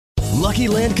Lucky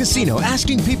Land Casino,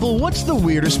 asking people, what's the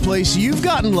weirdest place you've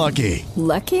gotten lucky?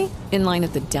 Lucky? In line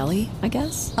at the deli, I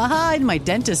guess? Aha, in my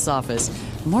dentist's office.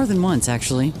 More than once,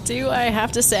 actually. Do I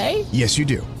have to say? Yes, you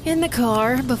do. In the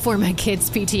car before my kids'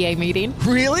 PTA meeting.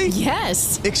 Really?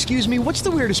 Yes. Excuse me, what's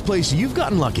the weirdest place you've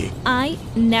gotten lucky? I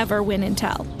never win and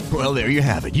tell. Well, there you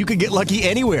have it. You can get lucky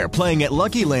anywhere, playing at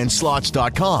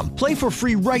LuckyLandSlots.com. Play for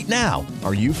free right now.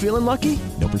 Are you feeling lucky?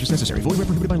 No purchase necessary. Void where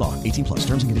prohibited by law. 18 plus.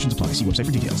 Terms and conditions apply. See website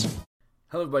for details.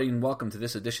 Hello, everybody, and welcome to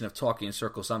this edition of Talking in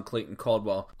Circles. I'm Clayton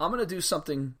Caldwell. I'm going to do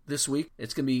something this week.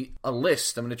 It's going to be a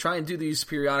list. I'm going to try and do these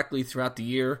periodically throughout the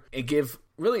year and give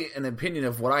really an opinion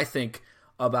of what I think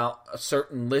about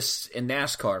certain lists in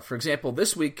NASCAR. For example,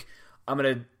 this week, I'm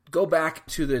going to go back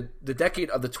to the decade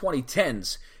of the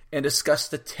 2010s and discuss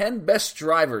the 10 best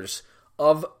drivers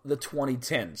of the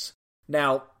 2010s.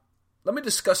 Now, let me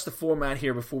discuss the format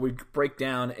here before we break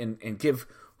down and give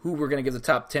who we're going to give the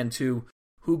top 10 to,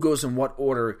 who goes in what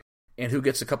order, and who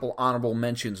gets a couple honorable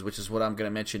mentions, which is what I'm going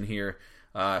to mention here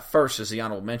first as the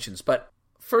honorable mentions. But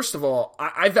first of all,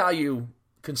 I value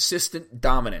consistent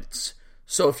dominance.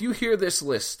 So if you hear this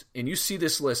list and you see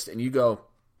this list and you go,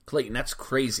 Clayton, that's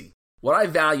crazy. What I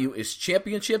value is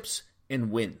championships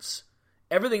and wins.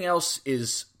 Everything else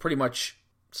is pretty much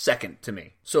second to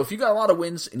me. So if you got a lot of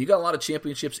wins and you got a lot of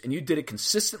championships and you did it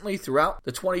consistently throughout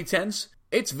the 2010s,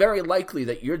 it's very likely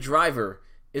that your driver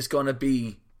is going to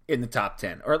be in the top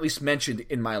 10, or at least mentioned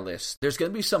in my list. There's going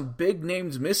to be some big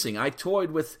names missing. I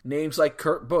toyed with names like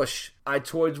Kurt Busch. I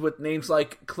toyed with names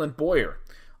like Clint Bowyer.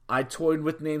 I toyed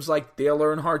with names like Dale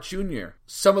Earnhardt Jr.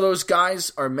 Some of those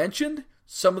guys are mentioned.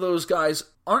 Some of those guys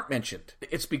aren't mentioned.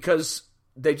 It's because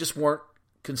they just weren't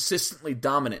consistently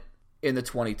dominant in the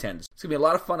 2010s. It's going to be a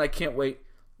lot of fun. I can't wait.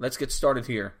 Let's get started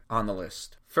here on the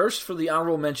list. First, for the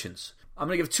honorable mentions. I'm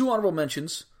going to give two honorable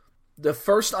mentions. The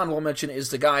first honorable mention is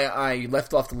the guy I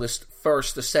left off the list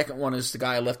first. The second one is the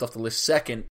guy I left off the list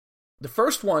second. The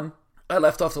first one I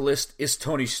left off the list is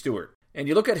Tony Stewart. And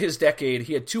you look at his decade,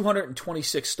 he had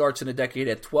 226 starts in a decade,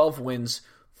 had 12 wins,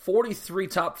 43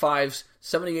 top fives,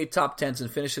 78 top tens,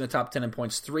 and finished in the top 10 in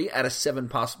points 3 out of 7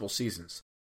 possible seasons.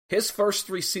 His first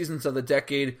 3 seasons of the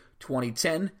decade,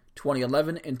 2010,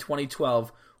 2011, and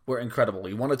 2012, were incredible.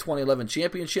 He won a 2011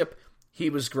 championship. He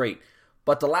was great.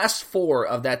 But the last 4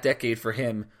 of that decade for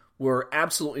him were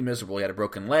absolutely miserable. He had a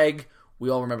broken leg.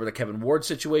 We all remember the Kevin Ward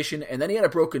situation. And then he had a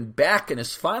broken back in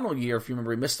his final year. If you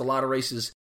remember, he missed a lot of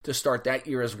races to start that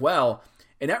year as well.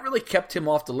 And that really kept him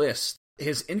off the list.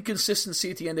 His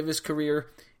inconsistency at the end of his career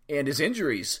and his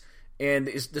injuries and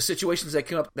the situations that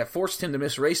came up that forced him to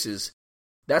miss races,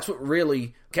 that's what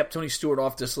really kept Tony Stewart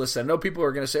off this list. I know people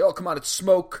are going to say, oh, come on, it's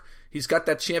smoke. He's got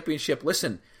that championship.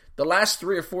 Listen, the last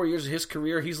 3 or 4 years of his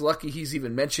career, he's lucky he's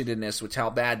even mentioned in this, which how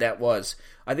bad that was.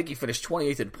 I think he finished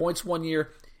 28th in points one year.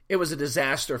 It was a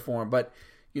disaster for him. But,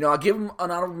 I'll give him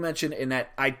an honorable mention in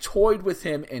that I toyed with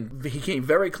him, and he came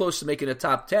very close to making the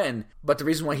top 10. But the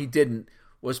reason why he didn't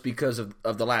was because of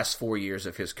the last 4 years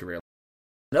of his career.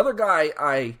 Another guy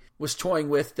I was toying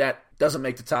with that doesn't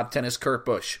make the top 10 is Kurt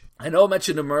Busch. I know I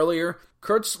mentioned him earlier.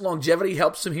 Kurt's longevity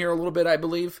helps him here a little bit, I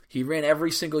believe. He ran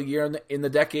every single year in the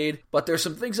decade, but there's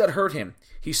some things that hurt him.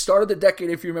 He started the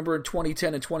decade, if you remember, in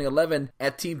 2010 and 2011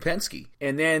 at Team Penske.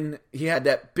 And then he had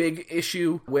that big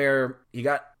issue where he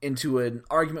got into an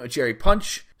argument with Jerry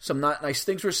Punch. Some not nice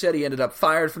things were said. He ended up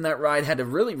fired from that ride, had to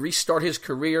really restart his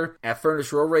career at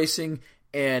Furnace Row Racing,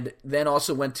 and then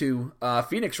also went to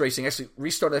Phoenix Racing. Actually,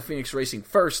 restarted at Phoenix Racing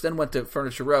first, then went to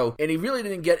Furniture Row. And he really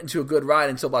didn't get into a good ride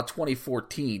until about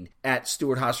 2014 at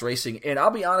Stewart-Haas Racing. And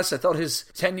I'll be honest, I thought his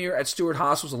tenure at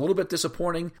Stewart-Haas was a little bit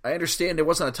disappointing. I understand there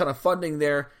wasn't a ton of funding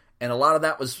there, and a lot of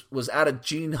that was out of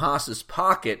Gene Haas's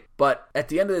pocket. But at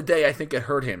the end of the day, I think it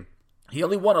hurt him. He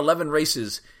only won 11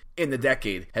 races in the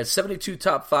decade, had 72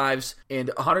 top 5s and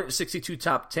 162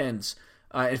 top 10s.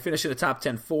 And finished in the top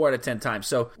 10 4 out of 10 times.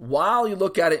 So while you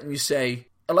look at it and you say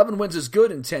 11 wins is good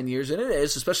in 10 years, and it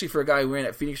is, especially for a guy who ran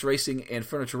at Phoenix Racing and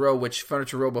Furniture Row, which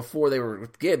Furniture Row before they were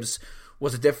with Gibbs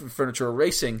was a different Furniture Row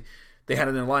Racing. They had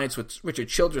an alliance with Richard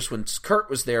Childress when Kurt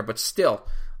was there, but still,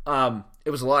 it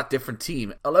was a lot different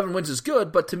team. 11 wins is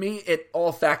good, but to me, it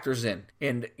all factors in.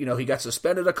 And, he got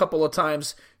suspended a couple of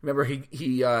times. Remember,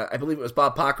 he I believe it was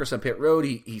Bob Pockrass on pit road.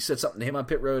 He said something to him on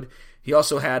pit road. He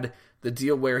also had the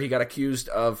deal where he got accused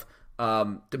of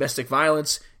domestic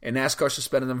violence, and NASCAR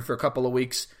suspended him for a couple of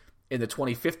weeks in the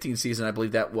 2015 season, I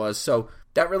believe that was. So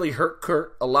that really hurt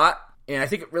Kurt a lot, and I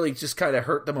think it really just kind of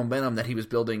hurt the momentum that he was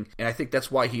building, and I think that's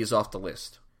why he is off the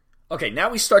list. Okay, now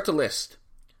we start the list.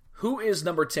 Who is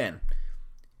number 10?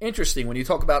 Interesting, when you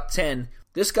talk about 10,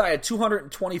 this guy had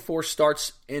 224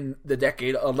 starts in the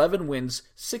decade, 11 wins,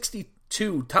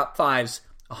 2 top 5s,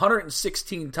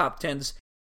 116 top 10s,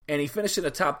 and he finished in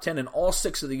the top 10 in all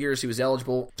 6 of the years he was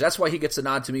eligible. That's why he gets a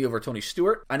nod to me over Tony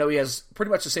Stewart. I know he has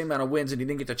pretty much the same amount of wins and he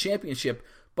didn't get the championship,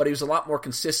 but he was a lot more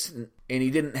consistent and he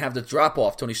didn't have the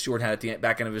drop-off Tony Stewart had at the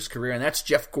back end of his career, and that's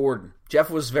Jeff Gordon. Jeff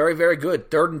was very, very good.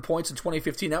 3rd in points in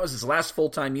 2015. That was his last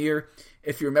full-time year.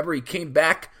 If you remember, he came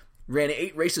back, ran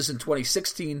 8 races in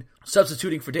 2016,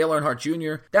 substituting for Dale Earnhardt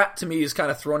Jr. That, to me, is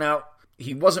kind of thrown out.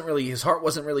 His heart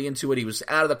wasn't really into it. He was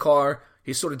out of the car.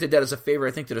 He sort of did that as a favor,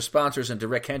 I think, to the sponsors and to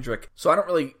Rick Hendrick. So I don't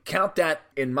really count that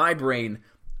in my brain.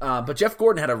 But Jeff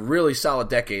Gordon had a really solid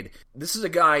decade. This is a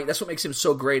guy, that's what makes him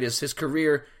so great, is his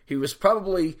career. He was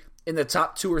probably in the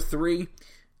top 2 or 3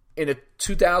 in the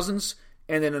 2000s.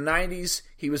 And in the 90s,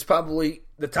 he was probably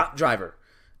the top driver.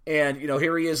 And,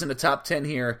 here he is in the top 10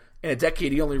 here. In a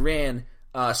decade, he only ran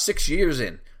 6 years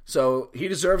in. So he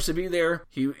deserves to be there.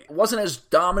 He wasn't as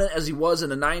dominant as he was in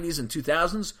the 90s and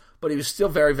 2000s, but he was still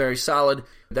very, very solid.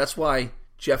 That's why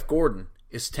Jeff Gordon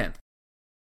is 10th.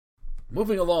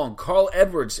 Moving along, Carl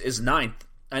Edwards is 9th.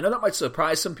 I know that might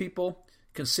surprise some people,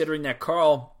 considering that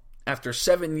Carl, after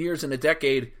 7 years in a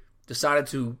decade, decided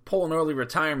to pull an early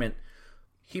retirement.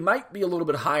 He might be a little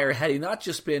bit higher had he not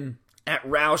just been at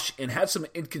Roush and had some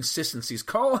inconsistencies.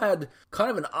 Carl had kind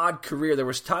of an odd career. There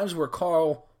was times where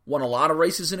Carl won a lot of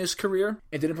races in his career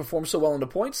and didn't perform so well in the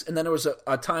points, and then there was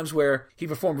times where he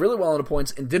performed really well in the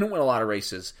points and didn't win a lot of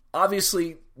races.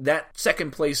 Obviously, that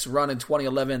second place run in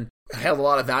 2011 held a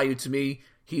lot of value to me.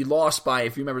 He lost by,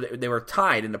 if you remember, they were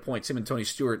tied in the points, him and Tony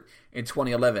Stewart, in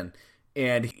 2011,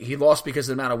 and he lost because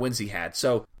of the amount of wins he had.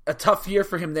 So a tough year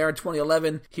for him there in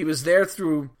 2011. He was there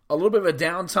through a little bit of a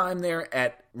downtime there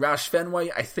at Roush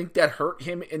Fenway. I think that hurt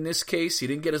him in this case. He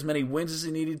didn't get as many wins as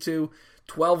he needed to.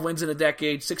 12 wins in a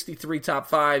decade, 63 top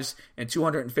 5s, and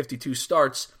 252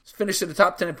 starts. Finished in the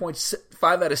top 10 in points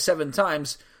 5 out of 7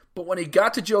 times. But when he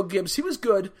got to Joe Gibbs, he was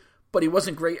good, but he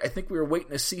wasn't great. I think we were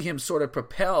waiting to see him sort of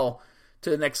propel to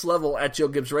the next level at Joe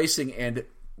Gibbs Racing. And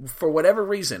for whatever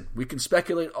reason, we can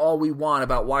speculate all we want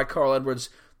about why Carl Edwards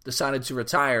decided to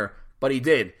retire, but he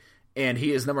did. And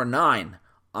he is number 9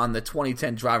 on the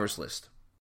 2010 drivers list.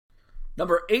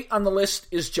 Number 8 on the list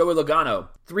is Joey Logano.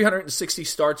 360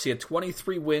 starts. He had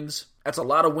 23 wins. That's a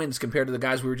lot of wins compared to the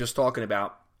guys we were just talking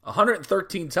about.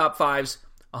 113 top 5s,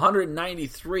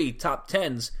 193 top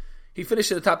 10s. He finished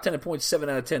in the top 10 in points 7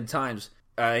 out of 10 times.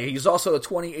 He's also the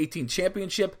 2018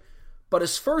 championship, but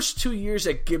his first 2 years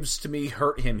at Gibbs, to me,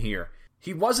 hurt him here.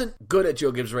 He wasn't good at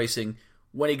Joe Gibbs Racing.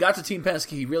 When he got to Team Penske,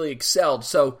 he really excelled.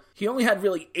 So he only had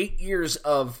really 8 years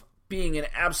of being an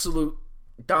absolute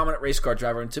dominant race car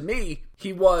driver. And to me,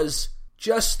 he was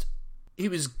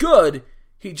good.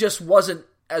 He just wasn't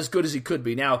as good as he could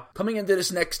be. Now, coming into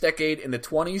this next decade in the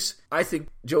 20s, I think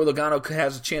Joey Logano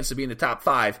has a chance to be in the top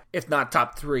 5, if not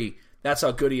top 3. That's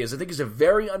how good he is. I think he's a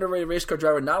very underrated race car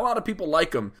driver. Not a lot of people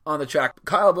like him on the track.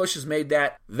 Kyle Busch has made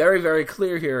that very, very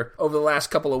clear here over the last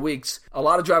couple of weeks. A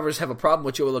lot of drivers have a problem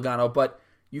with Joey Logano, but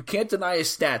you can't deny his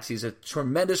stats. He's a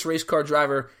tremendous race car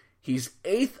driver. He's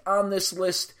 8th on this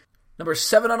list. Number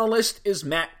 7 on the list is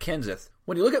Matt Kenseth.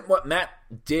 When you look at what Matt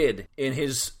did in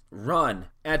his run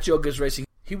at Joe Gibbs Racing,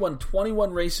 he won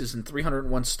 21 races in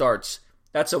 301 starts.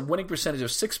 That's a winning percentage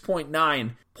of 6.9,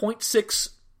 0.6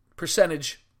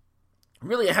 percentage,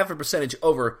 really a half a percentage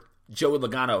over Joey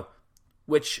Logano,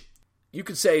 which you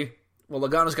could say, well,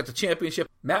 Logano's got the championship.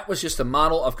 Matt was just a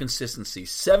model of consistency.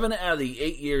 7 out of the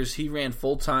 8 years he ran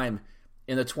full-time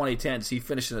in the 2010s, he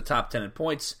finished in the top 10 in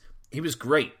points. He was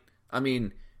great. I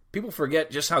mean, people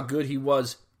forget just how good he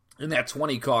was in that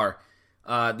 20 car.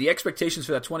 The expectations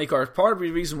for that 20 car, part of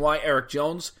the reason why Eric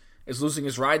Jones is losing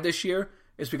his ride this year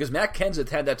is because Matt Kenseth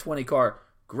had that 20 car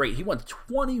great. He won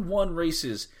 21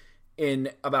 races in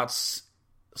about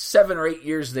 7 or 8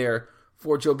 years there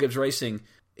for Joe Gibbs Racing.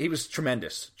 He was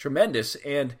tremendous.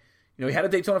 And, he had a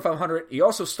Daytona 500. He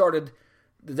also started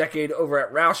the decade over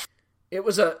at Roush. It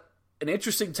was an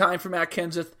interesting time for Matt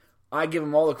Kenseth. I give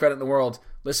him all the credit in the world.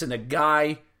 Listen, the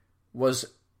guy was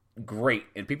great,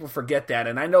 and people forget that.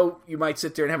 And I know you might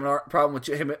sit there and have a problem with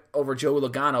him over Joey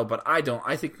Logano, but I don't.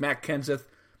 I think Matt Kenseth,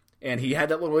 and he had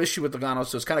that little issue with Logano,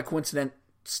 so it's kind of coincidence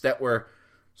that we're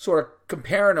sort of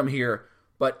comparing them here.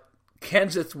 But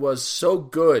Kenseth was so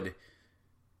good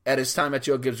at his time at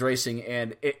Joe Gibbs Racing,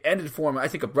 and it ended for him, I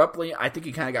think, abruptly. I think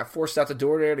he kind of got forced out the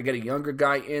door there to get a younger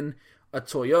guy in a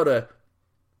Toyota.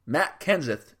 Matt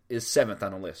Kenseth is 7th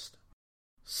on the list.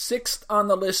 6th on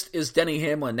the list is Denny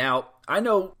Hamlin. Now, I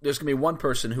know there's going to be one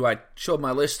person who I showed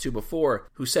my list to before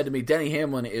who said to me, Denny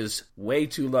Hamlin is way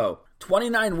too low.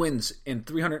 29 wins in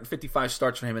 355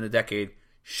 starts for him in a decade.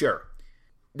 Sure.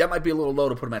 That might be a little low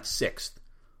to put him at 6th.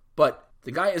 But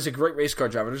The guy is a great race car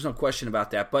driver. There's no question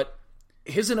about that. But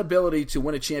his inability to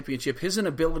win a championship, his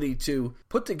inability to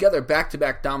put together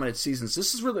back-to-back dominant seasons,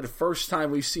 this is really the first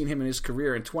time we've seen him in his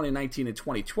career in 2019 and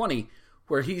 2020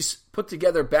 where he's put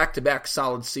together back-to-back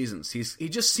solid seasons. He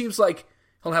just seems like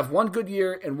he'll have one good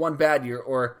year and one bad year,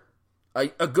 or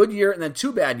a good year and then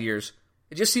two bad years.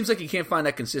 It just seems like he can't find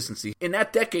that consistency. In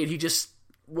that decade, he just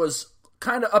was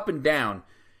kind of up and down,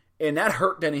 and that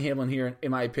hurt Denny Hamlin here,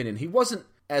 in my opinion. He wasn't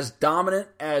as dominant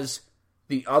as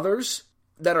the others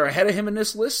that are ahead of him in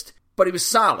this list, but he was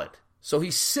solid. So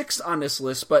he's sixth on this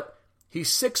list, but he's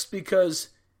sixth because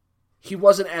he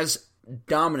wasn't as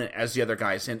dominant as the other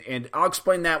guys. And I'll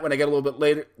explain that when I get a little bit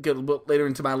later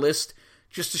into my list,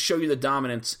 just to show you the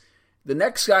dominance. The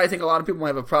next guy, I think a lot of people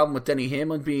have a problem with Denny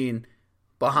Hamlin being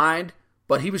behind,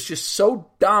 but he was just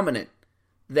so dominant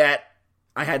that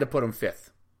I had to put him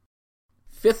fifth.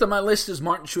 Fifth on my list is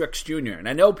Martin Truex Jr. And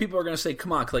I know people are going to say,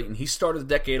 come on, Clayton, he started the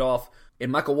decade off in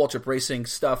Michael Waltrip Racing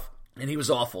stuff, and he was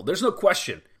awful. There's no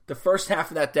question. The first half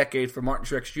of that decade for Martin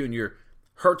Truex Jr.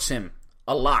 hurts him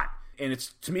a lot. And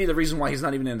it's, to me, the reason why he's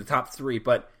not even in the top three.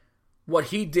 But what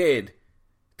he did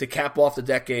to cap off the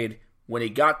decade when he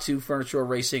got to Furniture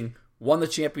Racing, won the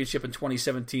championship in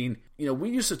 2017. You know, we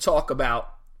used to talk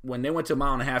about when they went to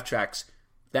mile-and-a-half tracks,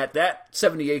 that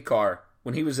 78 car,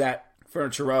 when he was at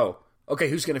Furniture Row, okay,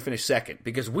 who's going to finish second?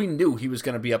 Because we knew he was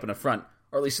going to be up in the front,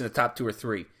 or at least in the top two or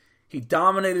three. He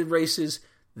dominated races.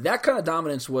 That kind of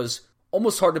dominance was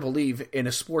almost hard to believe in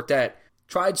a sport that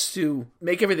tries to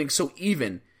make everything so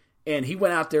even. And he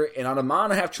went out there and on a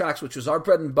mile-and-a-half tracks, which was our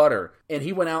bread and butter, and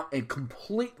he went out and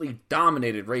completely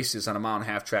dominated races on a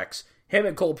mile-and-a-half tracks. Him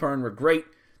and Cole Pearn were great.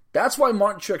 That's why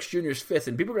Martin Truex Jr. is fifth.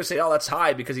 And people are going to say, oh, that's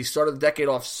high because he started the decade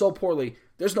off so poorly.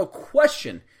 There's no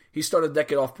question he started the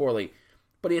decade off poorly.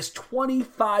 But he has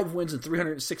 25 wins and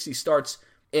 360 starts,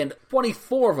 and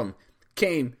 24 of them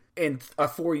came in a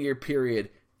 4-year period.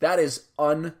 That is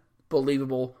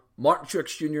unbelievable. Martin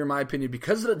Truex Jr., in my opinion,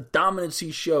 because of the dominance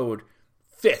he showed,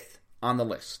 fifth on the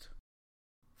list.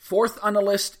 Fourth on the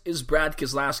list is Brad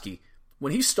Keselowski.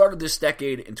 When he started this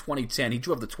decade in 2010, he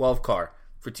drove the 12 car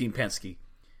for Team Penske.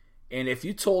 And if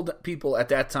you told people at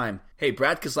that time, hey,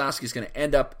 Brad Keselowski is going to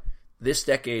end up this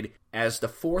decade as the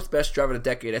fourth best driver of the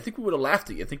decade, I think we would have laughed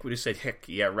at you. I think we would have said, heck,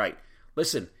 yeah, right.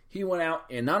 Listen, he went out,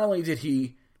 and not only did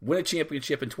he win a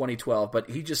championship in 2012, but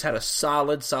he just had a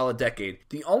solid decade.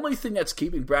 The only thing that's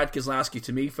keeping Brad Keselowski,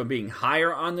 to me, from being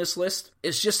higher on this list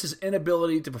is just his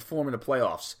inability to perform in the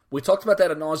playoffs. We talked about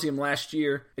that ad nauseum last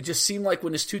year. It just seemed like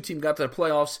when this two team got to the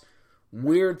playoffs,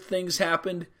 weird things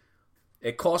happened.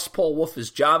 It cost Paul Wolfe his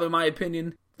job, in my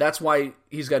opinion. That's why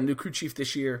he's got a new crew chief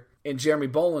this year in Jeremy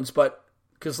Bolins. But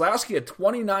Keselowski had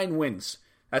 29 wins.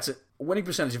 That's a winning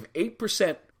percentage of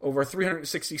 8% over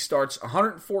 360 starts,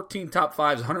 114 top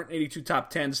fives, 182 top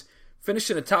tens,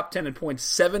 finished in the top 10 in points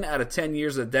 7 out of 10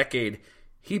 years of the decade.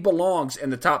 He belongs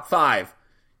in the top 5.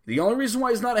 The only reason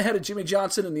why he's not ahead of Jimmy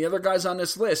Johnson and the other guys on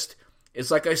this list is,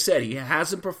 like I said, he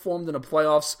hasn't performed in the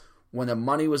playoffs when the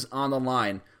money was on the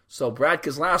line. So Brad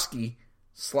Keselowski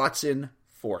slots in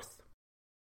fourth.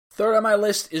 Third on my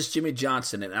list is Jimmy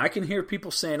Johnson, and I can hear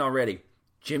people saying already,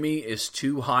 Jimmy is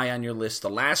too high on your list. The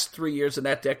last 3 years of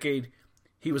that decade,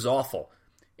 he was awful.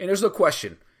 And there's no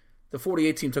question, the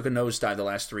 48 team took a nosedive the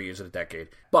last 3 years of the decade.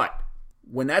 But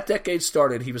when that decade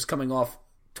started, he was coming off,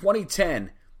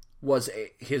 2010 was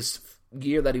his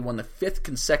year that he won the 5th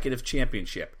consecutive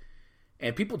championship.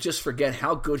 And people just forget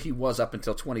how good he was up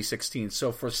until 2016.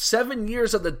 So for 7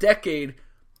 years of the decade,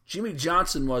 Jimmy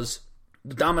Johnson was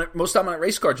the most dominant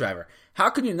race car driver. How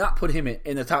can you not put him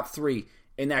in the top 3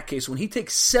 in that case? When he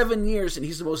takes 7 years and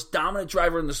he's the most dominant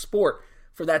driver in the sport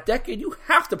for that decade, you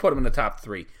have to put him in the top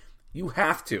 3. You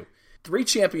have to. 3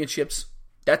 championships,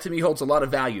 that to me holds a lot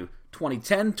of value.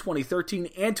 2010, 2013,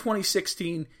 and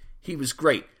 2016, he was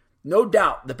great. No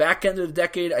doubt, the back end of the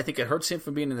decade, I think it hurts him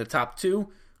from being in the top 2,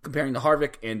 comparing to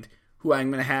Harvick and who I'm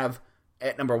going to have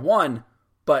at number 1.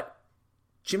 But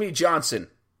Jimmy Johnson,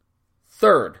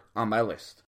 third on my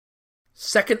list.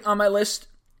 Second on my list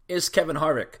is Kevin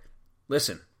Harvick.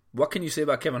 Listen, what can you say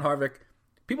about Kevin Harvick?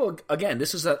 People, again,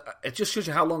 it just shows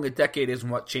you how long a decade is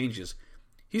and what changes.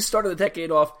 He started the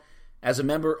decade off as a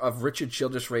member of Richard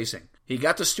Childress Racing. He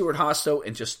got to Stewart-Haas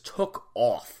and just took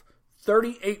off.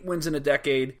 38 wins in a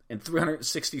decade and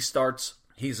 360 starts.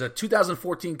 He's a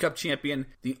 2014 Cup champion.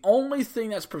 The only thing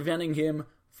that's preventing him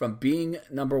from being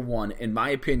number 1, in my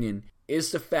opinion,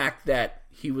 is the fact that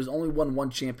he was only won 1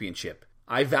 championship.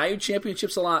 I value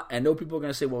championships a lot. I know people are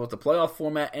going to say, well, with the playoff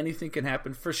format, anything can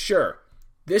happen. For sure.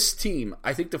 This team,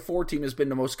 I think the Ford team has been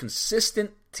the most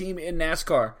consistent team in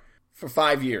NASCAR for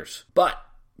 5 years. But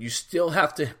you still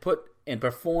have to put and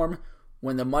perform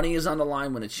when the money is on the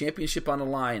line, when the championship on the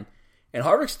line. And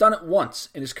Harvick's done it once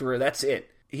in his career. That's it.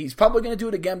 He's probably going to do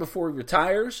it again before he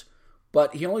retires,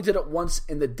 but he only did it once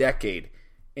in the decade.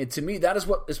 And to me, that is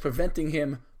what is preventing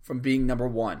him from being number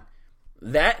one.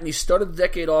 That, and he started the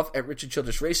decade off at Richard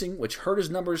Childress Racing, which hurt his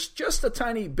numbers just a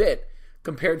tiny bit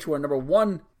compared to our number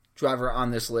one driver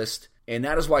on this list. And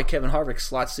that is why Kevin Harvick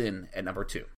slots in at number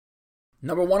two.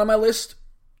 Number one on my list,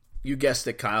 you guessed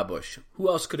it, Kyle Busch. Who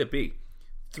else could it be?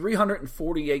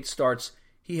 348 starts.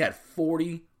 He had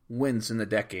 40 wins in the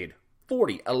decade.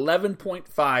 40,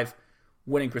 11.5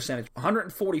 winning percentage.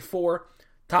 144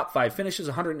 top 5 finishes,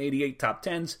 188 top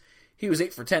 10s. He was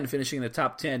 8 for 10 finishing in the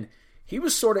top 10. He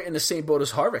was sort of in the same boat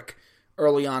as Harvick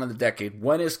early on in the decade.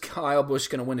 When is Kyle Busch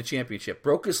going to win the championship?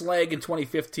 Broke his leg in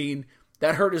 2015.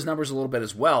 That hurt his numbers a little bit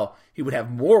as well. He would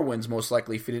have more wins most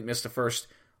likely if he didn't miss the first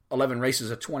 11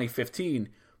 races of 2015.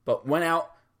 But went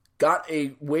out, got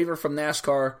a waiver from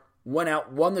NASCAR, went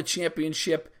out, won the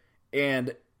championship,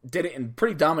 and did it in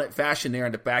pretty dominant fashion there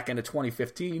in the back end of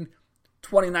 2015.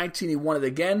 2019, he won it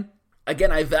again.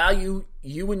 Again, I value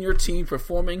you and your team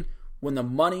performing when the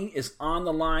money is on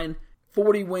the line.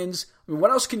 40 wins. I mean,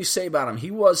 what else can you say about him?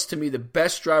 He was, to me, the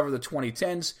best driver of the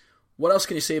 2010s. What else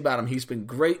can you say about him? He's been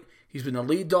great. He's been the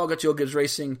lead dog at Joe Gibbs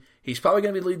Racing. He's probably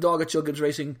going to be the lead dog at Joe Gibbs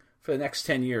Racing for the next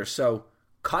 10 years. So,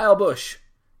 Kyle Busch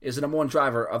is the number one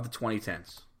driver of the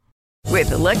 2010s. With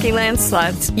the Lucky Land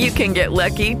Slots, you can get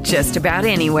lucky just about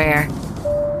anywhere.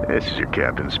 This is your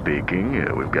captain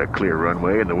speaking. We've got clear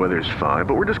runway and the weather's fine,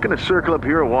 but we're just going to circle up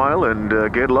here a while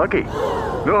and get lucky.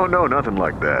 No, nothing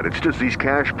like that. It's just these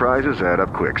cash prizes add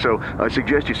up quick. So I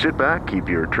suggest you sit back, keep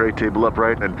your tray table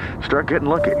upright, and start getting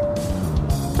lucky.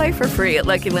 Play for free at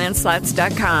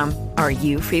LuckyLandSlots.com. Are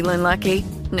you feeling lucky?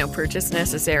 No purchase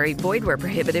necessary. Void where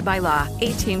prohibited by law.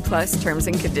 18+ terms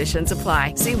and conditions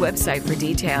apply. See website for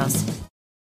details.